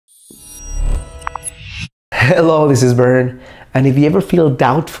Hello, this is Bern, and if you ever feel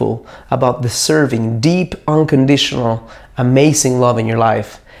doubtful about deserving deep, unconditional, amazing love in your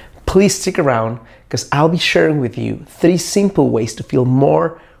life, please stick around because I'll be sharing with you 3 simple ways to feel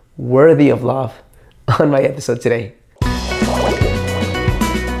more worthy of love on my episode today.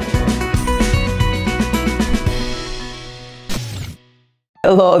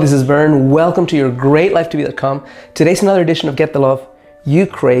 Hello, this is Bern. Welcome to your greatlife2be.com. Today's another edition of Get the Love You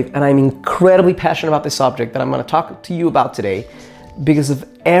Crave, and I'm incredibly passionate about this subject that I'm going to talk to you about today because of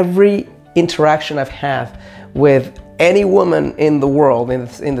every interaction I've had with any woman in the world,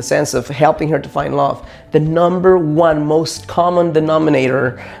 in the sense of helping her to find love. The number one most common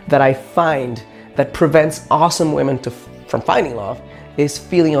denominator that I find that prevents awesome women from finding love is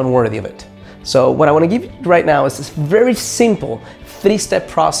feeling unworthy of it. So what I want to give you right now is this very simple 3-step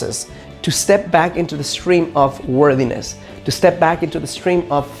process to step back into the stream of worthiness, to step back into the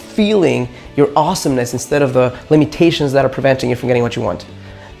stream of feeling your awesomeness instead of the limitations that are preventing you from getting what you want.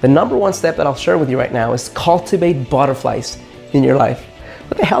 The number one step that I'll share with you right now is cultivate butterflies in your life.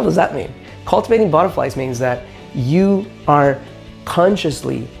 What the hell does that mean? Cultivating butterflies means that you are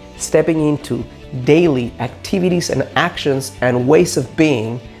consciously stepping into daily activities and actions and ways of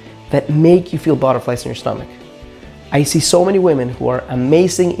being that make you feel butterflies in your stomach. I see so many women who are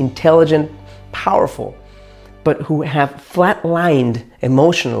amazing, intelligent, powerful, but who have flatlined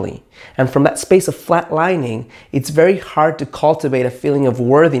emotionally. And from that space of flatlining, it's very hard to cultivate a feeling of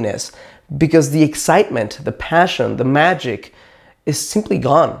worthiness because the excitement, the passion, the magic is simply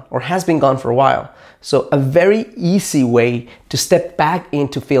gone or has been gone for a while. So a very easy way to step back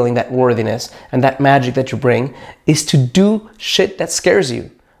into feeling that worthiness and that magic that you bring is to do shit that scares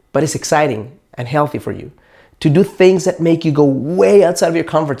you, but is exciting and healthy for you. To do things that make you go way outside of your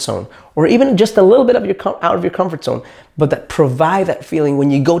comfort zone, or even just a little bit of out of your comfort zone, but that provide that feeling when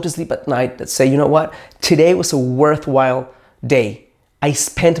you go to sleep at night that say, you know what, today was a worthwhile day. I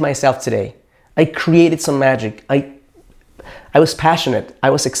spent myself today. I created some magic. I was passionate. I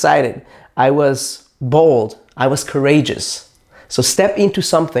was excited. I was bold. I was courageous. So step into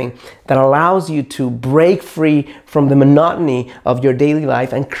something that allows you to break free from the monotony of your daily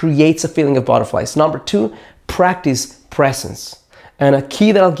life and creates a feeling of butterflies. Number 2, practice presence. And a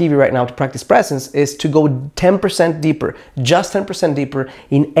key that I'll give you right now to practice presence is to go 10% deeper, just 10% deeper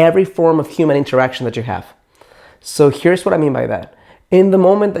in every form of human interaction that you have. So here's what I mean by that. In the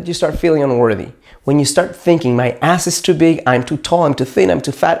moment that you start feeling unworthy, when you start thinking, my ass is too big, I'm too tall, I'm too thin, I'm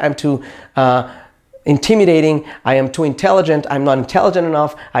too fat, I'm too intimidating, I am too intelligent, I'm not intelligent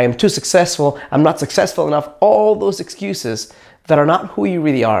enough, I am too successful, I'm not successful enough, all those excuses that are not who you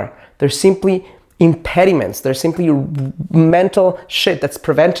really are. They're simply impediments. They're simply mental shit that's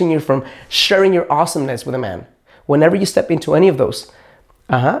preventing you from sharing your awesomeness with a man. Whenever you step into any of those,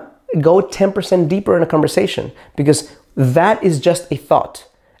 go 10% deeper in a conversation, because that is just a thought.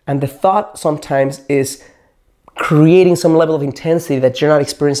 And the thought sometimes is creating some level of intensity that you're not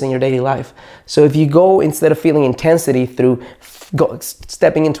experiencing in your daily life. So if you go, instead of feeling intensity through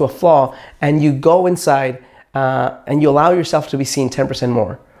stepping into a flaw, and you go inside and you allow yourself to be seen 10%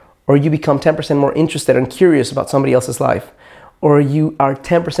 more, or you become 10% more interested and curious about somebody else's life, or you are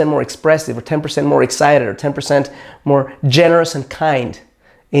 10% more expressive, or 10% more excited, or 10% more generous and kind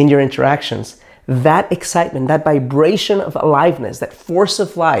in your interactions, that excitement, that vibration of aliveness, that force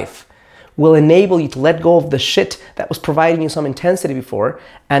of life will enable you to let go of the shit that was providing you some intensity before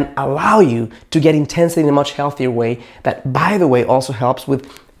and allow you to get intensity in a much healthier way that, by the way, also helps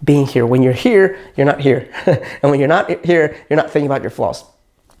with being here. When you're here, you're not here. And when you're not here, you're not thinking about your flaws.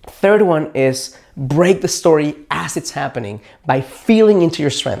 Third one is break the story as it's happening by feeling into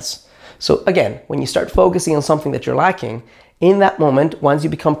your strengths. So again, when you start focusing on something that you're lacking, in that moment, once you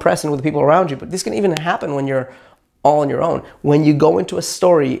become present with the people around you, but this can even happen when you're all on your own, when you go into a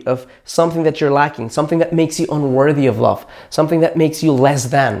story of something that you're lacking, something that makes you unworthy of love, something that makes you less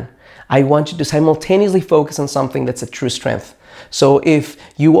than, I want you to simultaneously focus on something that's a true strength. So if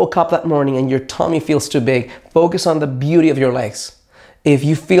you woke up that morning and your tummy feels too big, focus on the beauty of your legs. If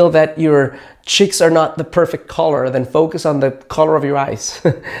you feel that your cheeks are not the perfect color, then focus on the color of your eyes.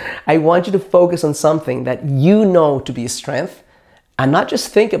 I want you to focus on something that you know to be a strength and not just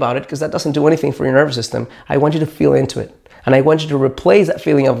think about it, because that doesn't do anything for your nervous system. I want you to feel into it. And I want you to replace that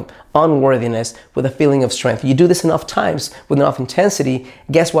feeling of unworthiness with a feeling of strength. You do this enough times with enough intensity,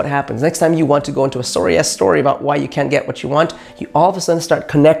 guess what happens? Next time you want to go into a sorry-ass story about why you can't get what you want, you all of a sudden start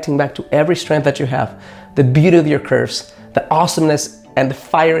connecting back to every strength that you have, the beauty of your curves, the awesomeness and the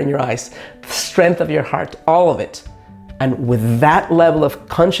fire in your eyes, the strength of your heart, all of it. And with that level of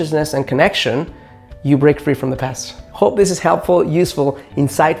consciousness and connection, you break free from the past. Hope this is helpful, useful,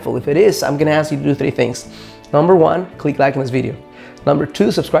 insightful. If it is, I'm gonna ask you to do 3 things. Number 1, click like on this video. Number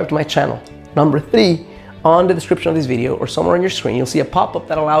 2, subscribe to my channel. Number 3, on the description of this video or somewhere on your screen, you'll see a pop-up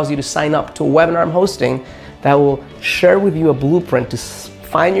that allows you to sign up to a webinar I'm hosting that will share with you a blueprint to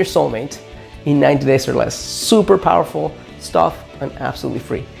find your soulmate in 90 days or less. Super powerful stuff and absolutely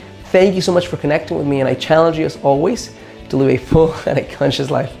free. Thank you so much for connecting with me, and I challenge you as always to live a full and a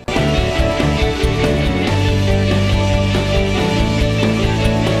conscious life.